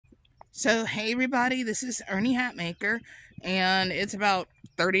So, hey everybody, this is Ernie Hatmaker, and it's about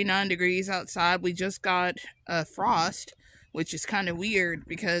 39 degrees outside. We just got frost, which is kind of weird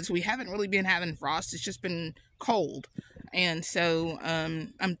because we haven't really been having frost. It's just been cold. And so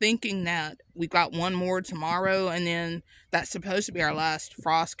I'm thinking that we got one more tomorrow, and then that's supposed to be our last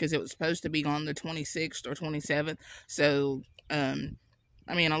frost because it was supposed to be on the 26th or 27th. So,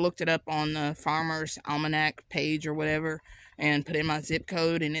 I looked it up on the Farmer's Almanac page or whatever and put in my zip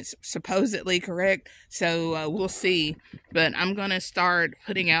code, and it's supposedly correct. So we'll see. But I'm going to start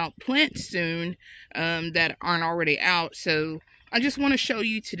putting out plants soon that aren't already out. So I just want to show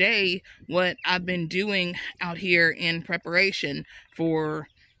you today what I've been doing out here in preparation for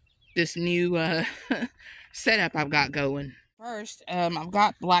this new setup I've got going. First, I've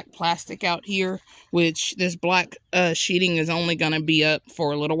got black plastic out here, which this black sheeting is only going to be up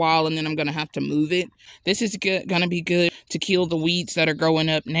for a little while, and then I'm going to have to move it. This is going to be good to kill the weeds that are growing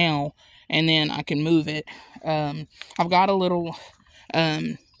up now, and then I can move it. I've got a little,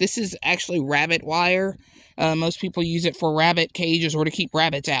 this is actually rabbit wire. Most people use it for rabbit cages or to keep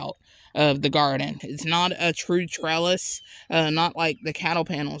rabbits out of the garden. It's not a true trellis, not like the cattle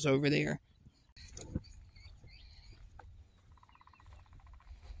panels over there.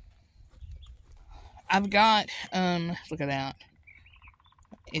 I've got, look at that.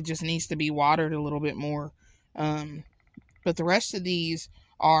 It just needs to be watered a little bit more. But the rest of these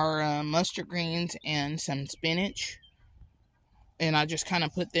are mustard greens and some spinach. And I just kind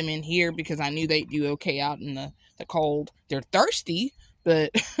of put them in here because I knew they'd do okay out in the cold. They're thirsty,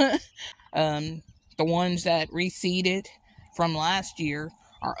 but the ones that reseeded from last year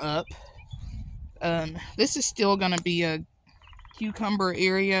are up. This is still going to be a cucumber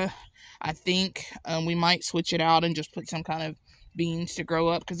area. I think we might switch it out and just put some kind of beans to grow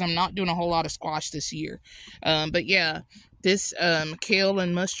up because I'm not doing a whole lot of squash this year. But yeah, this kale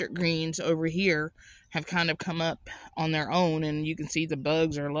and mustard greens over here have kind of come up on their own, and you can see the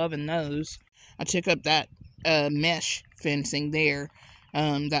bugs are loving those. I took up that mesh fencing there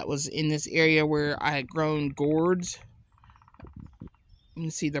that was in this area where I had grown gourds. You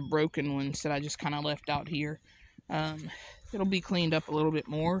can see the broken ones that I just kind of left out here. It'll be cleaned up a little bit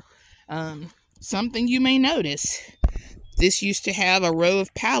more. Something you may notice, this used to have a row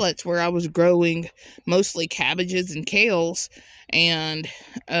of pallets where I was growing mostly cabbages and kales, and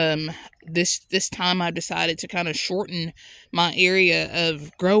this time I decided to kind of shorten my area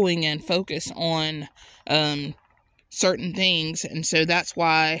of growing and focus on certain things, and so that's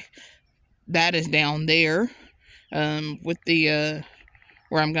why that is down there with the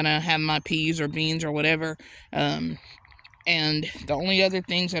where I'm gonna have my peas or beans or whatever. And the only other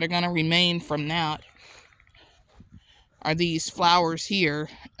things that are going to remain from that are these flowers here,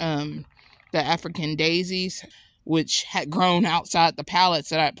 the African daisies, which had grown outside the pallets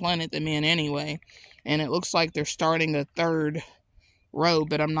that I planted them in anyway. And it looks like they're starting a third row,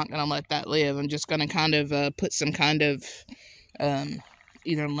 but I'm not going to let that live. I'm just going to kind of put some kind of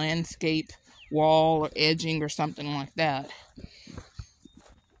either landscape wall or edging or something like that.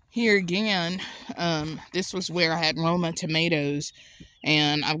 Here again, this was where I had Roma tomatoes,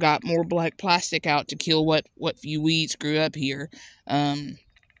 and I've got more black plastic out to kill what few weeds grew up here.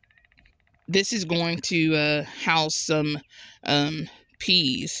 This is going to house some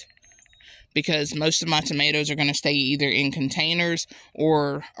peas, because most of my tomatoes are going to stay either in containers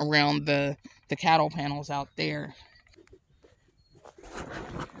or around the cattle panels out there.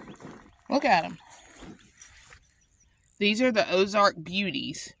 Look at them. These are the Ozark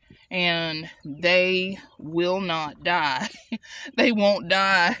Beauties, and they will not die. They won't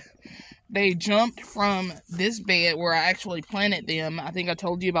die. They jumped from this bed where I actually planted them. I think I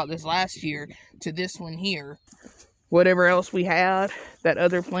told you about this last year, to this one here. Whatever else we had, that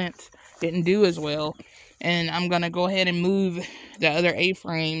other plants didn't do as well. And I'm going to go ahead and move the other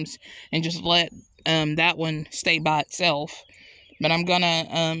A-frames and just let that one stay by itself. But I'm going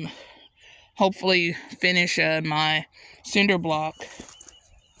to hopefully finish my cinder block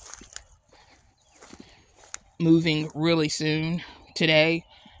moving really soon today.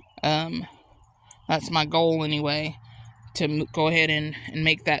 That's my goal anyway, to go ahead and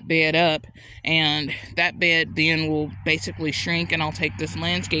make that bed up, and that bed then will basically shrink, and I'll take this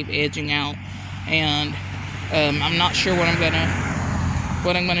landscape edging out, and I'm not sure what I'm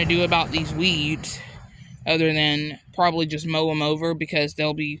gonna do about these weeds, other than probably just mow them over, because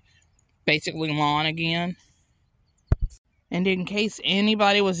they'll be basically lawn again. And in case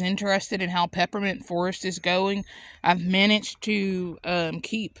anybody was interested in how Peppermint Forest is going, I've managed to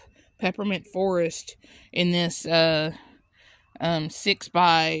keep Peppermint Forest in this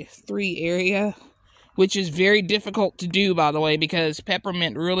 6x3 area which is very difficult to do, by the way, because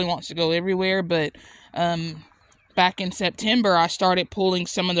peppermint really wants to go everywhere. But back in September, I started pulling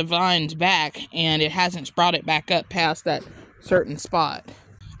some of the vines back, and it hasn't sprouted back up past that certain spot.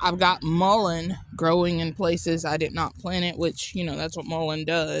 I've got mullein growing in places I did not plant it, which, you know, that's what mullein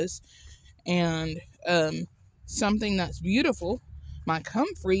does. And something that's beautiful, my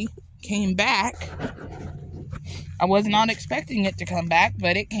comfrey came back. I was not expecting it to come back,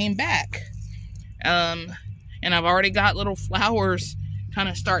 but it came back. And I've already got little flowers kind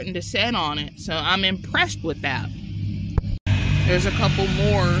of starting to set on it, so I'm impressed with that. There's a couple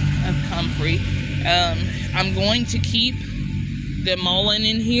more of comfrey. I'm going to keep the mullein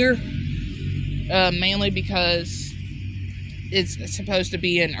in here, mainly because it's supposed to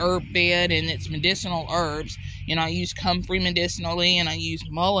be an herb bed and it's medicinal herbs. You know, I use comfrey medicinally and I use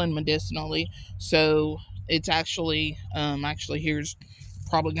mullein medicinally, so it's actually here's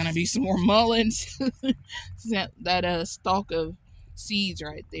probably going to be some more mulleins. that stalk of seeds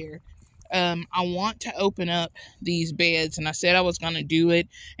right there. I want to open up these beds, and I said I was going to do it,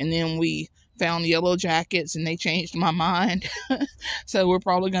 and then we found yellow jackets and they changed my mind. So we're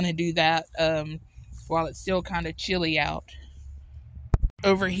probably going to do that while it's still kind of chilly out.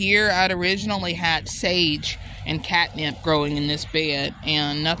 Over here, I'd originally had sage and catnip growing in this bed,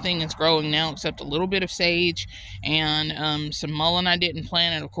 and nothing is growing now except a little bit of sage and some mullein I didn't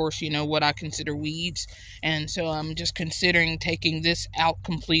plant, and of course, you know, what I consider weeds. And so I'm just considering taking this out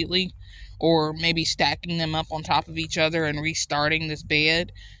completely, or maybe stacking them up on top of each other and restarting this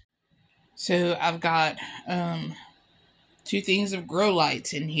bed. So I've got 2 things of grow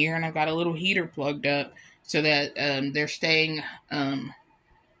lights in here, and I've got a little heater plugged up so that they're staying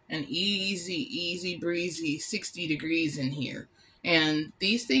an easy breezy 60 degrees in here. And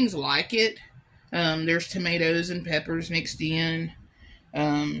these things like it. There's tomatoes and peppers mixed in,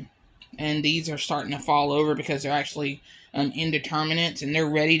 and these are starting to fall over because they're actually indeterminates and they're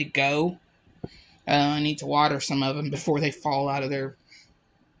ready to go. I need to water some of them before they fall out of their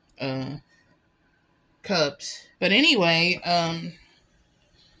cups. But anyway,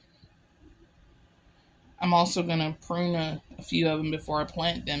 I'm also going to prune a few of them before I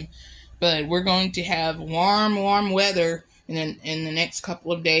plant them. But we're going to have warm weather in the next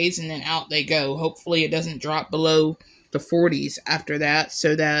couple of days, and then out they go. Hopefully it doesn't drop below the 40s after that,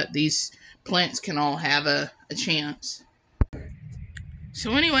 so that these plants can all have a chance.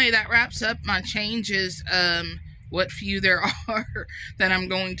 So anyway, that wraps up my changes. What few there are that I'm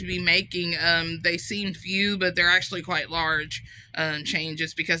going to be making. They seem few, but they're actually quite large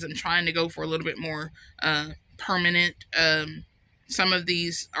changes because I'm trying to go for a little bit more permanent. Some of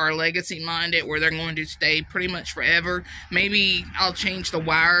these are legacy minded, where they're going to stay pretty much forever. Maybe I'll change the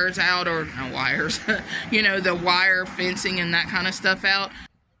wires out, or no wires, you know, the wire fencing and that kind of stuff out.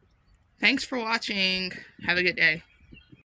 Thanks for watching. Have a good day.